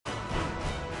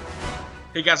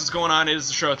Hey guys, what's going on? It is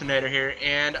the Schrothinator here,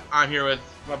 and I'm here with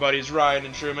my buddies Ryan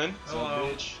and Truman. Hello.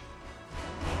 Bitch.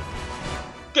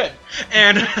 Good.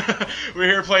 And we're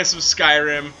here playing some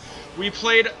Skyrim. We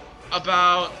played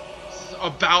about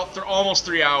almost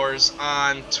 3 hours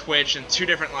on Twitch and 2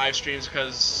 different live streams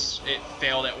because it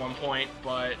failed at one point,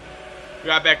 but we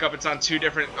got back up. It's on 2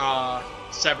 different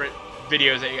separate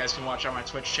videos that you guys can watch on my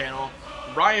Twitch channel.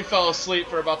 Ryan fell asleep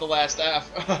for about the last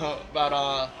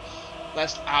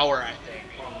last hour, I think.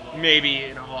 Maybe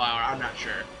in a whole hour, I'm not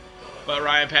sure. But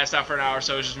Ryan passed out for an hour,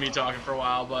 so it was just me talking for a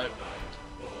while, but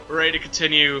we're ready to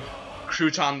continue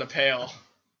Crouton the Pale.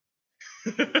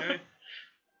 Okay.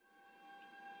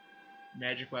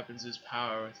 Magic weapons lose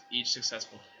power with each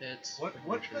successful hit.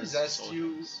 What possessed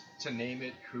you to name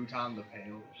it Crouton the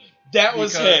Pale? That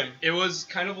was him. It was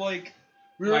kind of like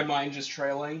my mind just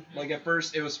trailing. Like at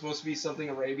first it was supposed to be something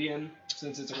Arabian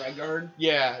since it's a red guard.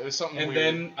 Yeah, it was something and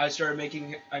weird.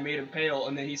 then I made him pale,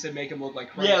 and then he said make him look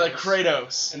like Kratos. Yeah, like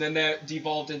Kratos. And then that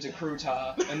devolved into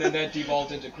Crouton, and then that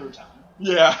devolved into Crouton.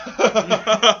 Yeah.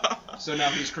 So now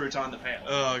he's Crouton the Pale.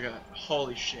 Oh god,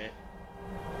 holy shit.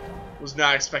 Was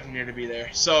not expecting her to be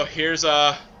there. So here's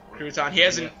Crouton. He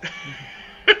hasn't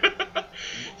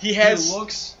He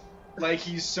looks like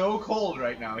he's so cold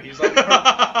right now. He's like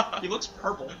purple. He looks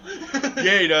purple.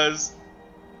 Yeah, he does.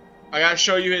 I gotta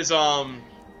show you his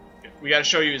we gotta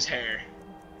show you his hair.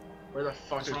 Where the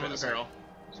fuck is his apparel?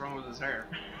 What's wrong with his hair?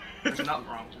 There's nothing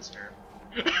wrong with his hair.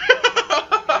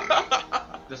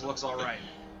 This looks alright.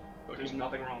 There's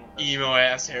nothing wrong with it. Emo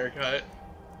ass haircut.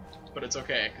 But it's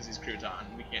okay, because he's Crouton.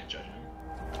 We can't judge him.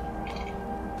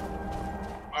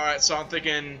 Alright, so I'm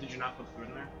thinking... Did you not put food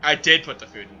in there? I did put the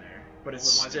food in there. But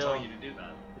it's why still... Why telling you to do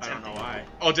that? I don't know why.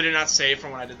 Oh, did it not save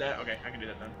from when I did that? Okay, I can do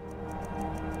that then.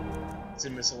 It's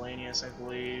in miscellaneous, I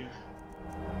believe.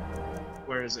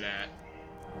 Where is it at?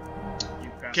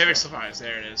 Gimmick supplies.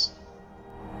 There it is.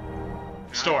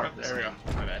 Store. There we go.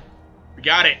 My bad. We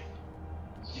got it.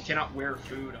 You cannot wear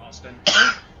food, Austin.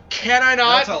 Can I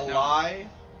not? That's a lie.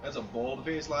 That's a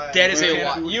bold-faced lie. That is a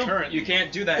lie. You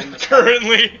can't do that in the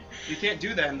Currently. You can't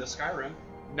do that in the Skyrim.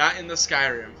 Not in the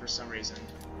Skyrim for some reason.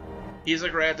 He's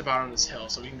like right at the bottom of this hill,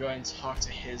 so we can go ahead and talk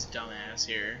to his dumbass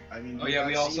here. I mean, oh yeah,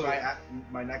 we also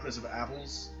my necklace of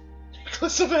apples.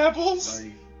 Necklace of apples?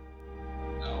 Like,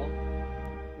 no.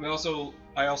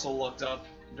 I also looked up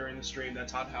during the stream that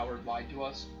Todd Howard lied to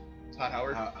us. Todd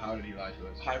Howard. How did he lie to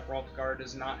us? Hrothgar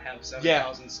does not have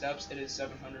 7,000 steps. It is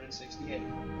 768.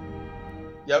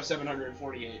 Yep.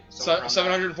 748.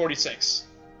 746.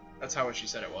 That's how much she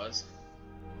said it was.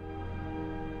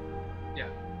 Yeah.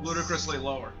 Ludicrously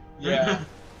lower. Yeah.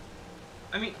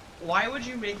 I mean, why would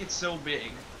you make it so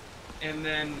big and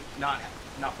then not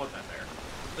put that there?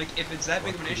 Like, if it's that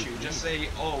big of an issue, just say,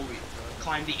 oh, we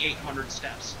climbed the 800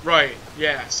 steps. Right.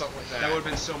 Yeah, something like that. That would have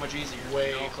been so much easier.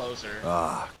 Way closer.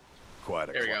 Ah, quite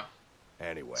a There we go.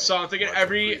 Anyway. So I'm thinking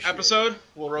every episode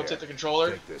we'll rotate the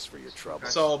controller. Take this for your trouble.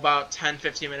 So about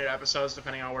 10-15 minute episodes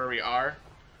depending on where we are.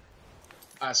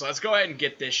 So let's go ahead and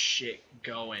get this shit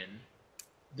going.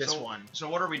 So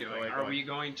what are we doing? Are we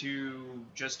going to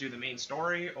just do the main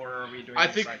story, or are we doing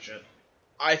side shit?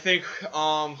 I think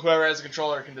whoever has a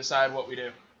controller can decide what we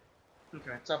do.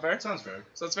 Okay. Is that fair? Sounds fair.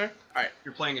 Sounds fair? Alright.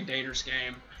 You're playing a daters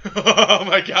game. Oh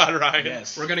my god, Ryan.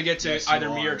 Yes. We're gonna get to Yes, either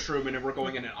you me or are. Truman, and we're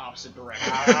going in an opposite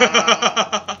direction.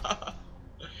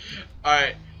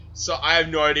 Alright. So I have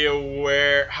no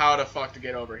idea how the fuck to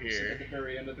get over At here. the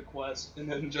very end of the quest, and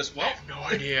then just, I well, have no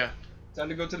idea. time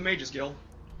to go to the Mages Guild.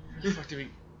 How the fuck do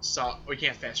we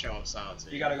can't fast travel with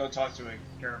solitude. You gotta go talk to a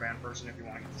caravan person if you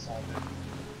want to get the salt in.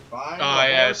 Fine. Oh,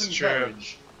 yeah, horse it's and true.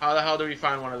 carriage. How the hell do we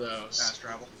find one of those? Fast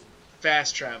travel.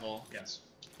 Fast travel. Yes.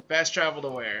 Fast travel to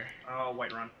where?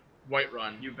 Whiterun.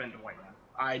 Whiterun. You've been to Whiterun.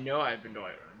 I know I've been to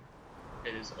Whiterun.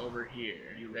 It is over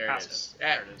here. There it passed is. it.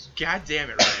 There it is. God damn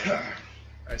it, Ryan.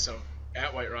 Alright, so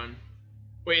at Whiterun.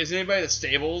 Wait, is anybody at the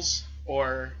stables?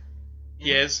 Or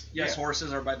he is? Yes,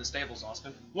 horses are by the stables,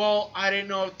 Austin. Well, I didn't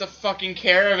know what the fucking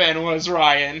caravan was,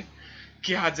 Ryan.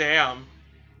 God damn.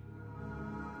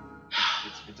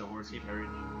 It's a horse and carriage.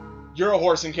 You're a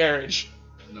horse and carriage.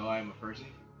 No, I am a person.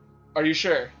 Are you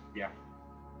sure? Yeah.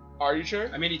 Are you sure?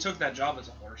 I mean, he took that job as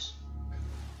a horse.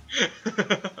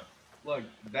 Look,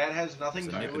 that has nothing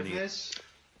to do with this.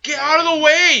 Get out of the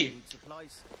way!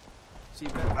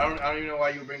 I don't even know why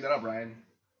you would bring that up, Ryan.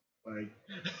 Like,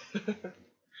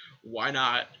 Why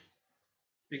not?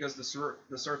 Because the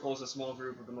circle is a small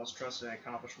group of the most trusted and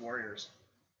accomplished warriors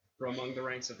from among the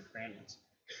ranks of the companions.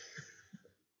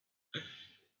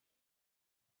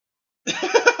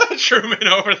 Truman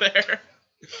over there.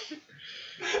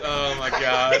 Oh my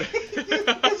god.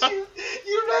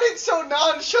 you read it so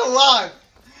nonchalant.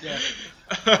 Yeah.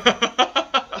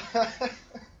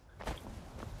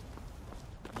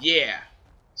 Yeah.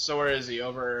 So where is he?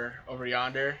 Over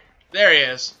yonder? There he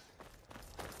is.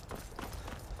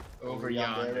 Over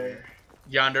yonder.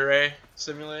 Yandere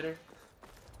simulator.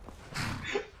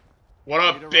 What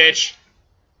up, bitch?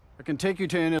 I can take you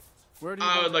to any. Where do you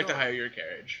I want would like go? to hire your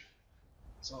carriage.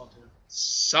 Solitude. Climb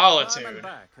Solitude.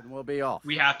 back and we'll be off.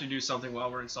 We have to do something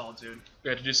while we're in solitude. We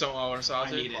have to do something while we're in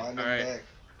solitude? I need it. Climb in the Alright. back.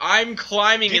 I'm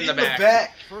climbing Get in the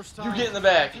back. First You time get in the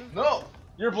back. No,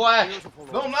 You're black.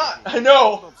 no, I'm not. I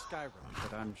know. Skyrim,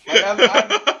 but I'm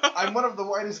I'm one of the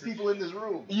whitest people in this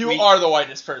room. You are the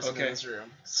whitest person Okay. in this room.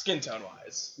 Skin tone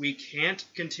wise. We can't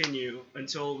continue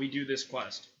until we do this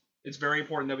quest. It's very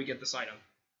important that we get this item.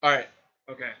 Alright.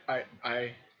 Okay.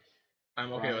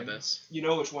 I'm okay with Ryan. this. You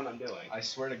know which one I'm doing. I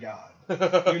swear to God.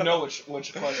 You know which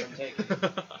quest I'm taking.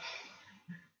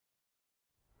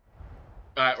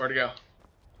 Alright, where to go?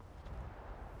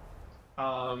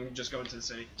 Just go into the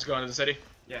city. Just go into the city?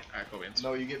 Yeah. Alright, cool beans.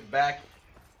 No, you get back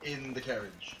in the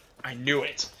carriage. I knew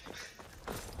it.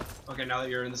 Okay, now that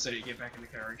you're in the city, get back in the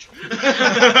carriage.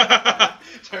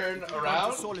 Turn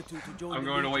around. I'm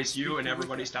going to waste you and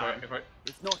everybody's time. If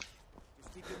not,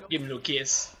 Give him a little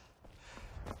kiss.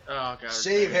 Oh god.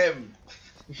 Save him.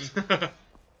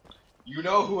 You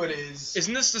know who it is.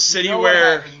 Isn't this the city know what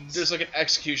where happens. there's like an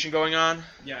execution going on?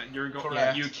 Yeah, you're going.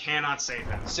 Correct. You cannot save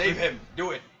him. Save him.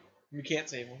 Do it. You can't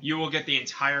save him. You will get the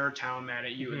entire town mad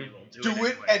at you, and you will do, Do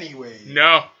it anyway. anyway.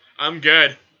 No, I'm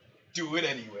good. Do it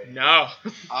anyway. No.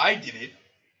 I did it.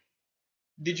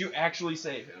 Did you actually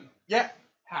save him? Yeah.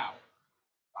 How?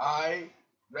 I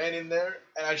ran in there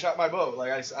and I shot my bow.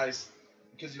 Like I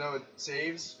because you know it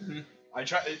saves. Mhm. I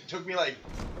tried. It took me like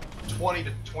 20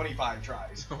 to 25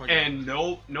 tries. Oh my God. And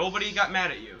nobody got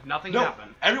mad at you. Nothing No,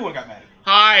 happened. everyone got mad at me.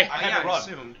 Hi. I had to run.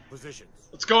 assumed. positions.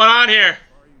 What's going on here?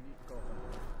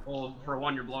 Well, for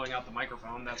one, you're blowing out the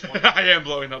microphone. That's one. I am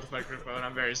blowing out the microphone.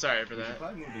 I'm very sorry for that.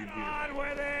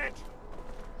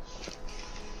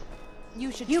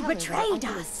 You should You tell her betrayed that uncle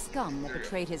is us. scum that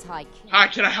betrayed his high king. Hi,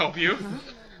 can I help you?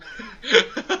 She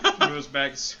moves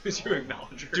back as soon as you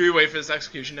acknowledge her. Do we wait for this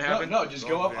execution to No, happen? no, just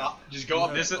go up. Just go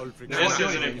up. This is- They this won't do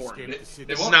isn't anything. important. They This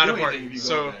is won't not do anything important. if you go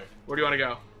So, up there. where do you want to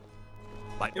go?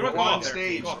 You don't Go go on up there.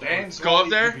 stage. Go up there. Dance. Go up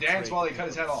there? Dance while he cut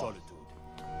his head off.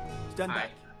 Stand Hi. back.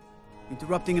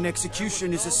 Interrupting an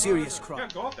execution is a serious Yeah, crime.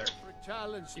 go up there.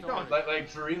 Keep going. Like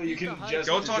for real, you can just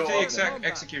Go talk to the up there.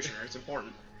 executioner. It's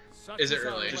important. Is it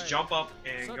really? Just jump up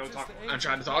and go talk to him. I'm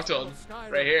trying to talk to him.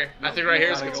 Right here. I think right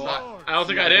here is a good gotta go spot. I don't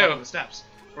think You I gotta go up do. the steps.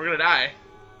 We're gonna die.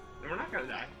 And we're not gonna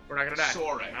die. We're not gonna die.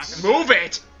 Sorex. Move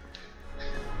it!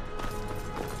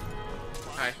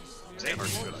 Hi. Save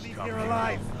her. You're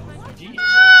alive.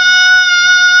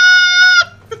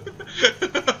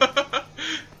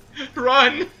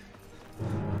 Run! You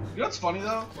know what's funny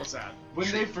though? What's that?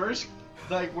 When they first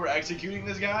were executing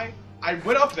this guy, I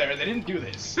went up there. They didn't do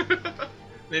this.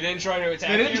 They didn't try to attack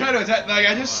They didn't try to attack. Like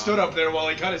I just stood up there while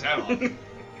he cut his head off.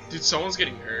 Dude, someone's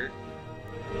getting hurt.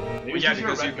 Maybe Well, yeah, it's you're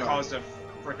a because you red guard. caused a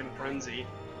freaking frenzy.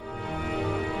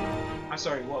 I'm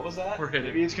sorry, what was that? We're hitting.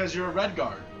 Maybe it's because you're a red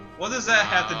guard. What does that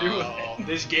have to do with Oh, it?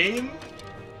 this game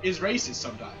is racist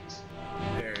sometimes.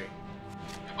 Very.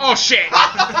 Oh shit!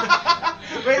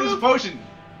 Wait, there's a potion.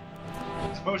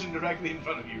 There's a potion directly in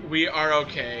front of you. We are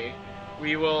okay.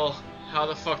 We will. How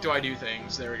the fuck do I do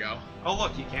things? There we go. Oh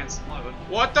look, you can't load.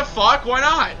 What the fuck? Why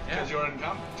not? Because you're in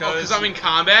combat. Oh, because I'm in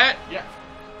combat? Yeah.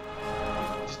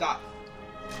 Stop.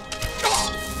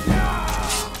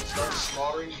 Start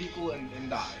slaughtering people and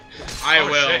die. I Oh,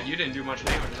 will. Shit, you didn't do much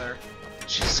damage there.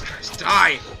 Jesus Christ,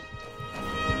 die!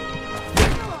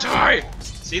 Die!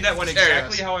 See, that went There it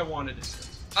exactly is. how I wanted it to.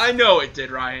 I know it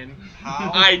did, Ryan.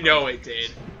 How? I know it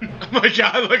did. Oh my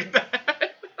god, look at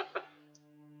that!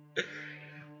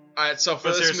 Alright, so for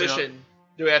But this seriously, mission,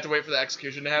 do we have to wait for the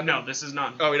execution to happen? No, this is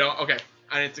not. Oh, we don't? Okay.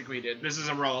 I didn't think we did. This is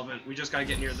irrelevant. We just gotta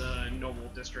get near the noble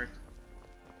district.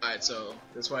 Alright, so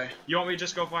this way. You want me to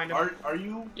just go find him? Are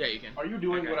you Yeah, you can.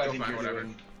 doing Okay, what I go think fine, you're whatever.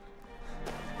 doing?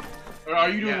 Or are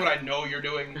you doing Yeah. what I know you're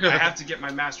doing? I have to get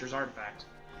my master's artifact.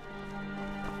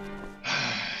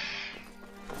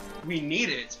 We need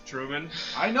it, Truman.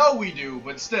 I know we do,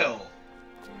 but still.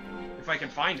 If I can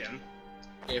find him.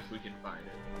 If we can find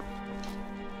it.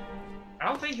 I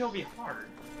don't think he'll be hard.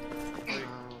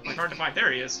 Like hard to find.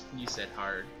 There he is. You said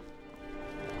hard.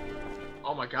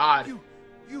 Oh my god.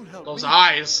 You help Those me.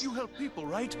 eyes. You help people,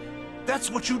 right? That's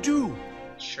what you do.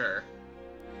 Sure.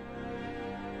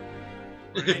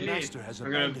 What My do you need? master has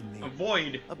I'm gonna abandoned me.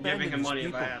 avoid Abandon giving him his money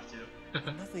if I people. have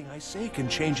to. Nothing I say can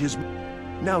change his.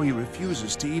 Now he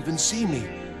refuses to even see me.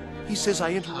 He says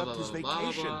I interrupt his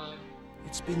vacation.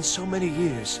 It's been so many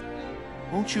years.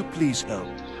 Won't you please help?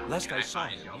 Last I saw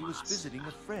him, he was visiting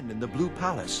a friend in the Blue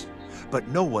Palace. But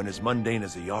no one as mundane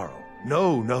as a Jarl.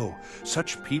 No, no.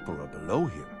 Such people are below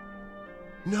him.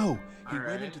 No, he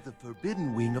went into the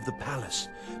forbidden wing of the palace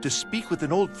to speak with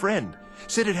an old friend.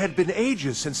 Said it had been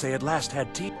ages since they had last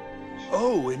had tea.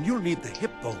 Oh, and you'll need the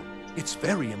hip bone. It's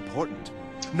very important.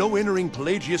 No entering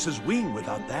Pelagius's wing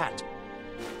without that.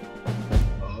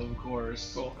 Of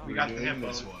course. Cool. We got the Doing hip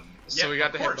this bone. one. So Yeah, we got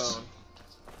of the hip course.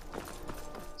 bone.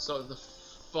 So the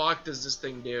fuck does this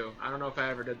thing do? I don't know if I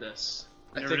ever did this.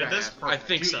 Never I think did I this? have. I Perfect.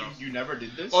 think so. You never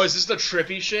did this? Oh, is this the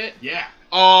trippy shit? Yeah.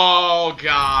 Oh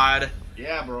god.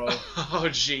 Yeah, bro. Oh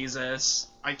Jesus.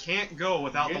 I can't go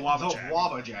without the Wabba Jack. The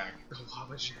Wabba Jack. The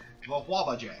Wabba Jack. The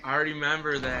Wabba Jack. I already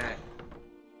remember that.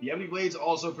 The Ebony Blade's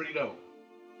also pretty dope.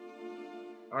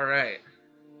 All right.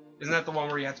 Isn't that the one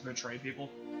where you have to betray people?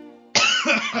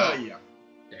 Yeah.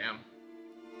 Damn.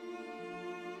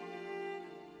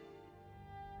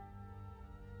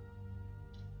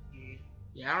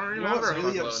 Yeah, I don't You know remember. what's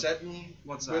really Upload. upset me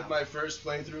What's with that? my first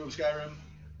playthrough of Skyrim?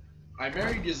 I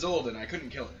married Isolde and I couldn't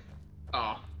kill her.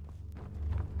 Oh.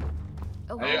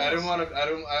 Oh, I didn't want to.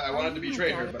 I wanted to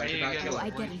betray her, but I could not Yeah, kill her.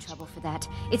 I'd get in trouble for that.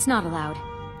 It's not allowed.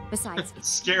 Besides, It's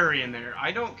scary in there.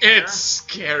 I don't care. It's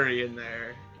scary in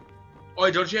there. Oh,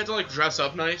 wait, don't you have to like dress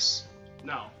up nice?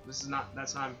 No, this is not.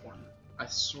 That's not important. I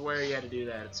swear you had to do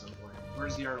that at some point.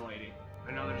 Where's the art lady?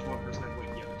 I know there's one person that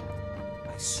wouldn't give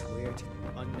it. I swear to you,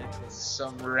 unnatural.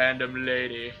 Some random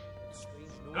lady.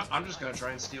 No, I'm just gonna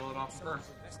try and steal it off of her.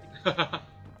 then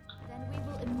we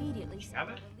will immediately Have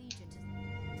send it? a legion to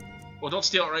Well, don't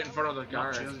steal it right in front of the No,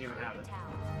 guard. she doesn't even have it.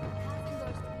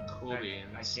 Cool I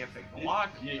beans. can't fake the lock.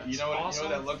 You That's know what? awesome. You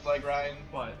know what that looked like, Ryan?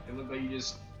 What? It looked like you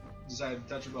just decided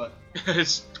to touch her butt.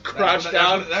 Just crouch That's what-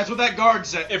 down That's what that guard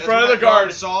said. in That's front of what the that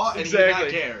guard. saw, and exactly.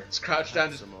 he did not care. Just crouch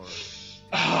down. Just...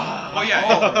 Oh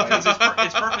yeah,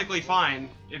 it's perfectly fine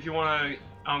if you want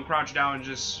to crouch down and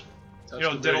just Touch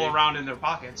diddle the booty. around in their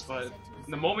pockets. But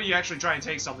the moment you actually try and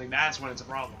take something, that's when it's a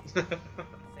problem. Thank you,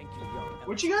 young.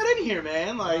 What you got in here,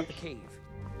 man? The Like, cave.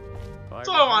 That's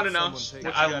all I want to know. Someone take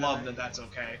What I you got love in that that's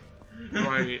okay. there?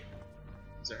 Right.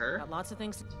 Is it her? Got lots of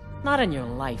things to... Not in your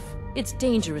life. It's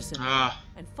dangerous in there. Ah.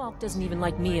 And Falk doesn't even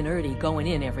like me and Erdy going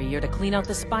in every year to clean out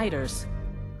the spiders.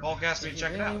 Bulk asked me If to you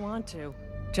check it really out. want to.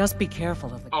 Just be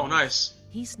careful of the Oh, cave. nice.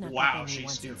 He snuck up Wow, on me she's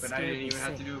once and stupid. I scared didn't me even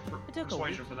have to sick. do It took a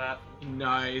persuasion week. for that.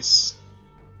 Nice.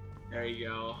 There you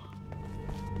go.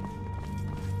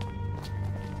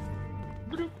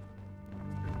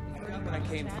 When I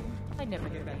came from. I'd never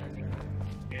get better.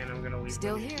 And I'm gonna leave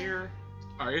Still her here.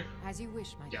 Are you? As you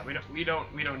wish, my Yeah, dear. we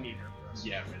don't need her. For this.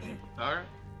 yeah, really. All right.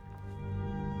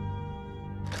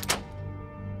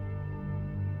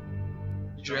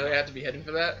 Did you really have to be hidden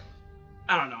for that?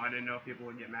 I don't know. I didn't know if people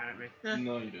would get mad at me.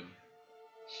 No, you didn't.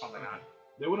 Probably not.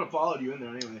 They would have followed you in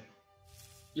there anyway.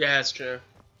 Yeah, that's true.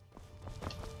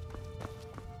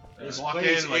 They just This walk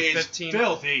place in like is 15.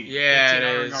 filthy. Yeah, 15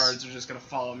 it other is. guards are just gonna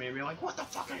follow me and be like, "What the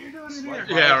fuck are you doing in here?"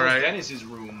 Yeah, Uncle right. Dennis's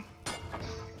room.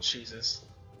 Jesus.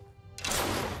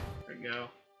 There you go.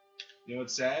 You know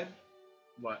what's sad?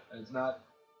 What? It's not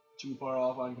too far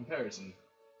off on comparison.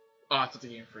 Oh, I thought the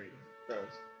game free.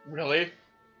 Really?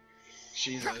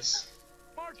 Jesus.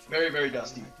 Very, very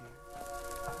dusty.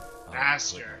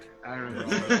 Bastard. I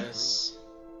remember this.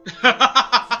 So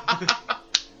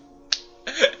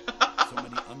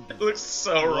many It looks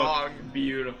so wrong.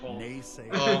 Beautiful. naysayers.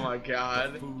 Oh my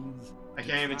god. Fools. I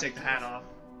can't even take the hat off.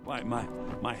 Why, my You know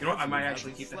what, I husband might hasn't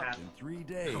actually keep the slept hat. in 3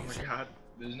 days. Oh my god.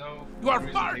 There's no. You are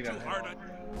reason far to too take that hard hat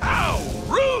on. How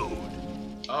rude!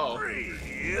 Oh.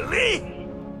 Really?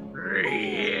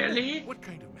 Really? What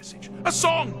kind of message? A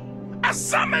song? A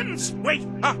summons? Wait,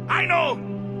 I know!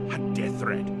 A death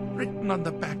threat written on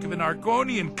the back of an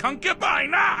Argonian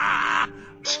concubine.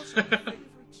 Those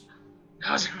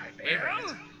are my favorites.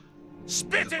 Well,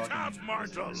 spit it out,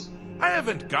 mortal. I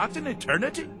haven't got an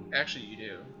eternity. Actually, you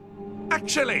do.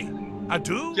 Actually, I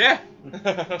do. Yeah.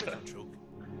 Joke.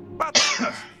 But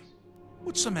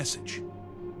what's the message?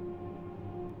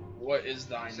 What is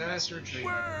thine? Sinister G.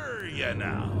 Where you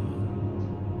now?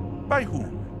 By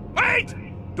whom? Wait!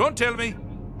 Don't tell me.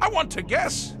 I want to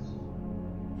guess.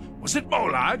 Was it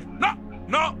Molag?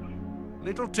 No.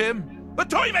 Little Tim, the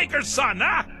Toymaker's son,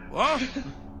 huh? What?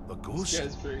 The ghost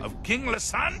guy's very- of King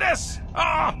Lysandes?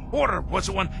 Or was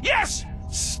it one? Yes!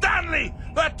 Stanley,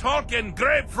 the talking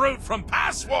grapefruit from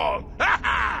Passwall! Ha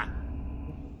ha!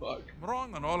 Fuck. I'm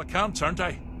wrong on all accounts, aren't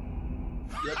I?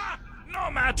 Yep.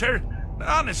 No matter.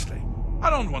 Honestly, I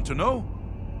don't want to know.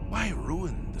 Why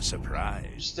ruin the surprise?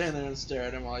 Just stand there and stare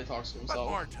at him while he talks to But himself.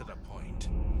 more to the point,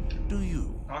 do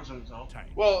you Talks to himself.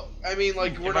 Well, I mean,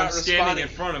 like, we're If not I'm standing responding. in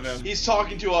front of him. He's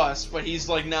talking to us, but he's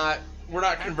like not. We're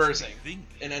not conversing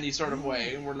in any sort of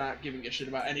way, and we're not giving a shit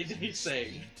about anything he's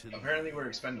saying. Apparently, we're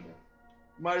expendable.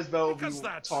 Might as well be Because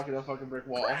that's talking to a fucking brick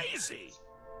wall. Crazy.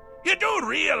 You do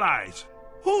realize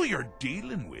who you're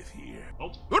dealing with here.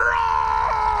 Oh.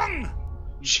 Wrong!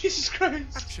 Jesus Christ.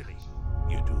 Actually,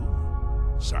 you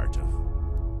do. Sort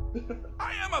of.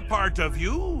 I am a part of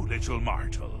you, little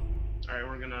mortal. Alright,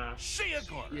 we're gonna. See you,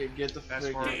 Gordon. Yeah, get the Fast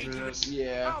frick. forward through this.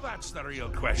 Yeah. Now that's the real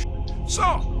question.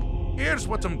 So, here's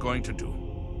what I'm going to do.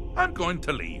 I'm going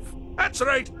to leave. That's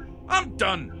right. I'm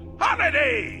done.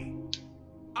 Holiday!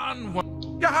 On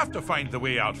one. You have to find the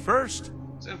way out first.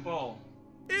 Simple.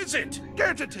 Is it?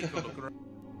 Care to take a look around?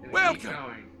 Keep Welcome.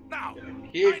 going. Now,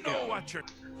 Keep I know going. what you're...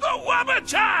 The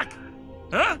Wabbajack!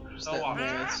 Huh? Just So that what?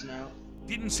 dance now.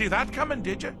 Didn't see that coming,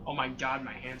 did you? Oh my god,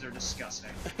 my hands are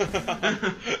disgusting.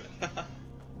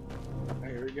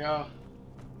 Here we go.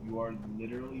 You are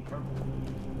literally purple.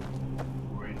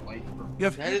 You're a light purple.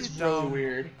 You've That is headed really down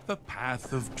weird. the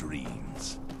path of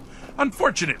dreams.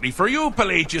 Unfortunately for you,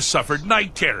 Pelagius suffered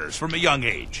night terrors from a young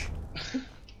age.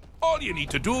 All you need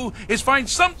to do is find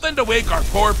something to wake our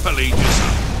poor Pelagius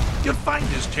up. You'll find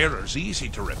his terrors easy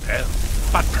to repel,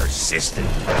 but persistent.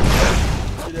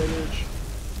 Get that itch.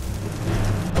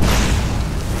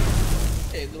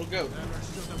 Hey, little goat.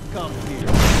 Come here.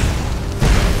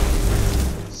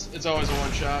 It's always a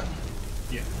one shot.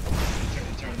 Yeah.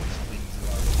 It turns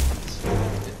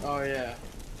things Oh yeah.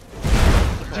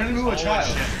 about. Turn into a child.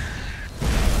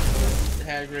 The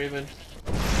Hag Raven.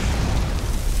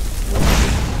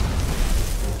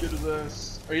 Get his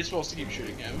ass. Are you supposed to keep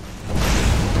shooting him?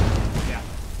 Yeah.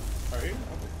 Are you?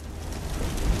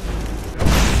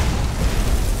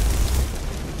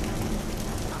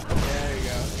 There you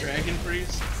go. Dragon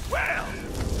freeze. Well,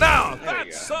 now There you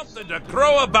that's go. something to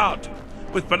crow about.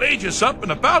 With Pelagius up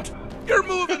and about, you're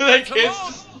moving That right kid's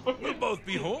along. just We'll both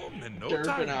be home in no derping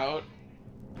time. out.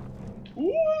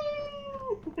 Woo!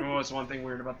 You know what's one thing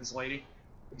weird about this lady?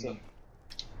 What's up?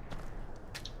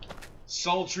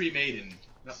 Sultry maiden.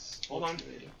 No, hold on. I'm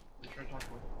Lady. trying to talk to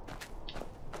her.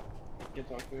 Can't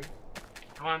talk to her.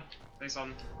 Come on, say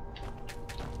something.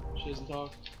 She doesn't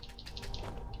talk.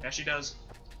 Yeah, she does.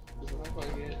 Doesn't look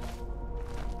like it.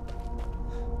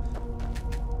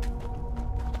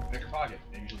 Pick her pocket.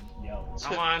 Maybe she'll yell.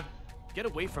 Come on. Get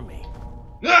away from me.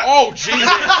 Oh Jesus!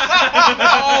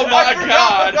 Oh my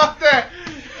God! Up there.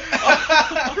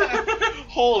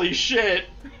 Holy shit!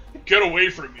 Get away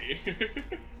from me!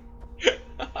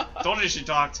 Told you she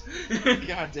talked.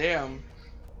 God damn.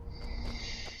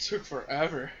 Took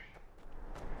forever.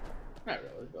 Not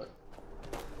really, but.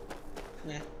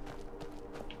 Eh.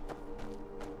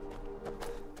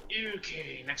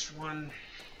 Okay, next one.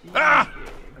 Ah!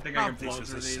 I think I Now can blow this is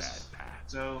through a these. sad path.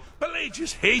 So,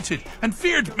 Pelagius hated and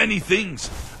feared many things.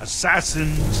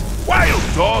 Assassins, wild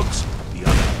dogs, the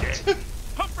undead.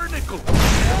 Pumpernickel.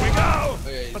 Here we go.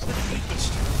 Okay, But the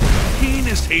deepest,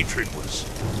 keenest hatred was.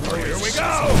 Here we go.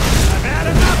 I've had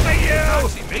enough of you.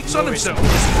 He makes on himself.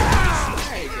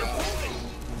 there you go.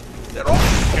 They're all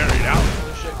carried out.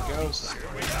 Oh shit, ghosts. Here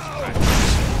we go.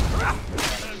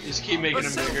 Just keep making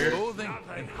them bigger. Self-loathing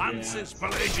enhances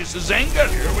Pelagius' anger.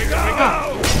 Here we go.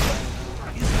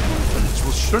 His confidence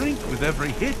will shrink with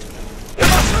every hit. You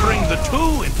must bring the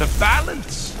two into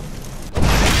balance.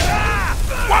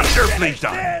 Wonderfully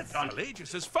done.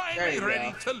 Pelagius is There finally you go.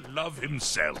 ready to love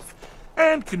himself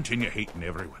and continue hating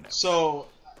everyone else. So,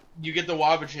 you get the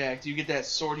Wabbajack. Do you get that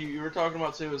sword you were talking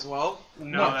about too as well?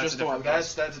 No, that's just a the different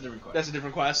Wabbajack. That's a different question. That's a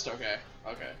different quest. Okay.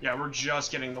 Okay. yeah, we're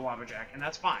just getting the Wabbajack, and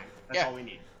that's fine. That's Yeah. all we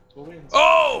need. We'll win.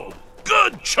 Oh,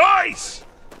 good choice.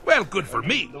 Well, good for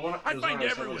me. The one- I there's find one I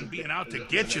said everyone was being a- out to is a-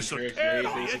 get is you a so trick,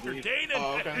 terribly basically. entertaining.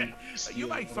 Oh, okay. You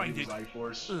might find it Life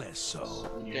Force. less so.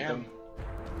 when you hit Damn. them.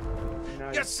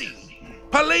 Nice. You see,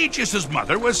 Pelagius'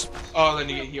 mother was, Oh, then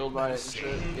you get healed by it and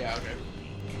shit. Yeah, okay.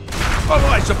 although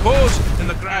I suppose in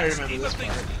the I grand remember scheme of this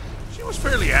things, part. she was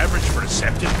fairly average for a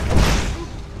septic.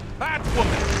 That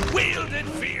woman wielded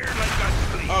fear like a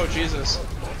flea. Oh, Jesus.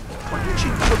 Why did she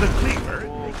pull the cleaver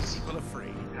and make people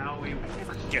afraid? Now we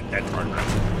Forget that part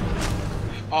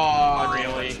right. Oh,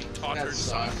 Really? really? Taught her That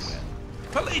son. sucks.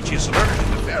 Pelagius learned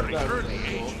at a very That would early be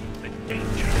cool. age that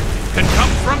danger can come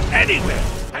from anywhere,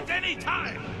 at any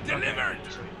time, delivered.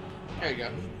 There you go.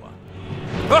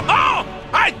 Oh,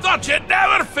 I thought you'd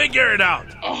never figure it out.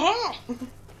 Uh-huh!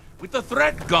 With the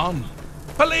threat gone,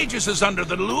 Pelagius is under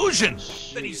the delusion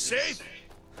that he's safe,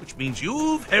 which means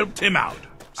you've helped him out.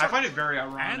 I find it very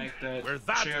ironic And that we're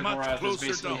that much Sheogorath is closer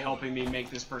basically to home. helping me make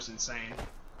this person sane.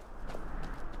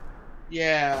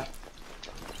 Yeah.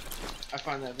 I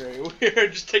find that very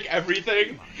weird. Just take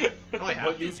everything. Oh, yeah.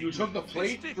 But you took the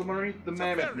plate from underneath the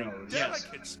mammoth nose.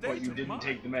 Yes. But you didn't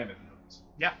take the mammoth nose.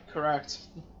 Yeah. Correct.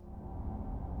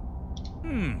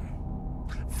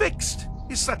 Fixed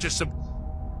is such a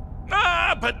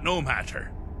but no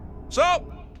matter.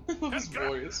 So, His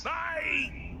voice.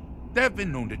 they've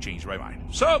been known to change my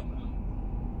mind. So,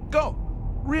 go.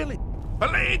 Really.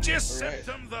 Pelagius Right.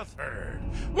 Septim the Third,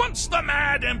 once the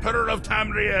mad emperor of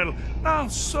Tamriel, now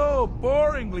so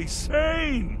boringly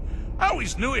sane. I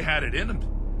always knew he had it in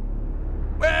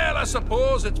him. Well, I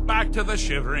suppose it's back to the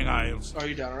Shivering Isles. Are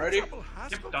you done already? Trouble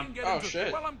Haskell done. can get Oh, into-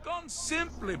 shit. Well, I'm gone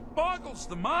simply boggles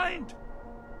the mind.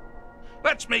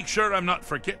 Let's make sure I'm not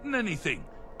forgetting anything.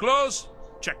 Clothes,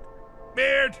 check.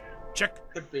 Beard,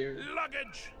 check. The beard.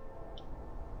 Luggage.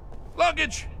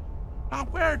 Luggage. Now,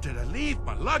 where did I leave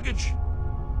my luggage?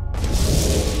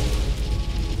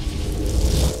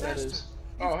 That is.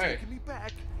 Oh, hey. Taking me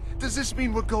back. Does this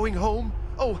mean we're going home?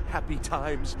 Oh, happy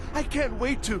times. I can't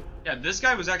wait to... Yeah, this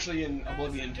guy was actually in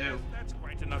Oblivion too. That's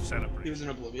quite enough celebration. He was in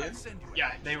Oblivion? I'll send you a-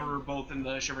 Yeah, they were both in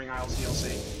the Shivering Isles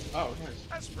DLC. Oh, nice.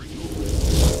 As for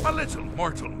you, my little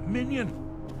mortal minion,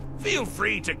 feel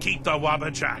free to keep the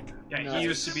Wabbajack. Yeah, Nice. he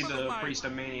used to be the priest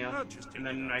of Mania, and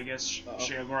then I guess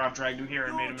Sheogorov dragged him here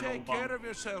and made him an Take old care bum. of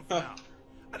yourself now.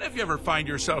 And if you ever find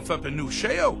yourself up in New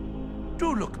Sheo,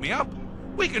 do look me up.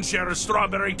 We can share a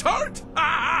strawberry tart.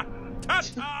 Ha ha!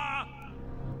 Ta-ta!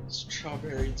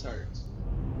 Strawberry tart.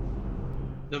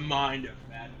 The mind of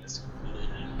madness.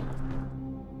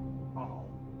 Oh.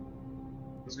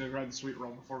 I was gonna grab the sweet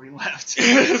roll before we left.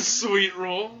 Sweet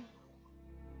roll.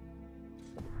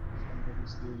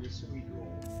 Sweet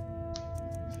roll.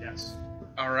 Yes.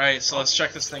 Alright, so let's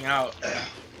check this thing out.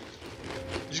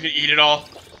 Just gonna eat it all.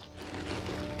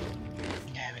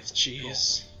 Damn, it's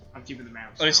cheese. I'm keeping the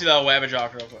mouse. Let me see that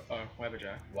Wabbajack real quick. Oh,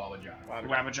 Wabbajack. Wabbajack.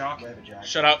 Wabbajock? Wabbajack.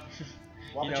 Shut up.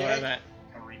 You know what I Wabbajack? meant.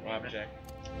 I'll rename it.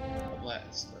 Wabbajack.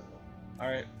 Blast.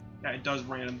 Alright. Yeah, it does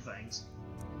random things.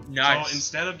 Nice. So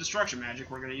instead of destruction magic,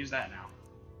 we're gonna use that now.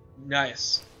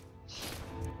 Nice.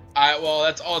 Alright, well,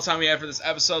 that's all the time we have for this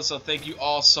episode, so thank you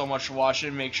all so much for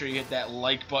watching. Make sure you hit that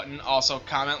like button. Also,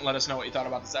 comment, let us know what you thought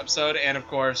about this episode, and of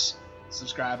course,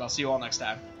 subscribe. I'll see you all next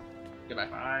time. Goodbye.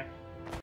 Bye.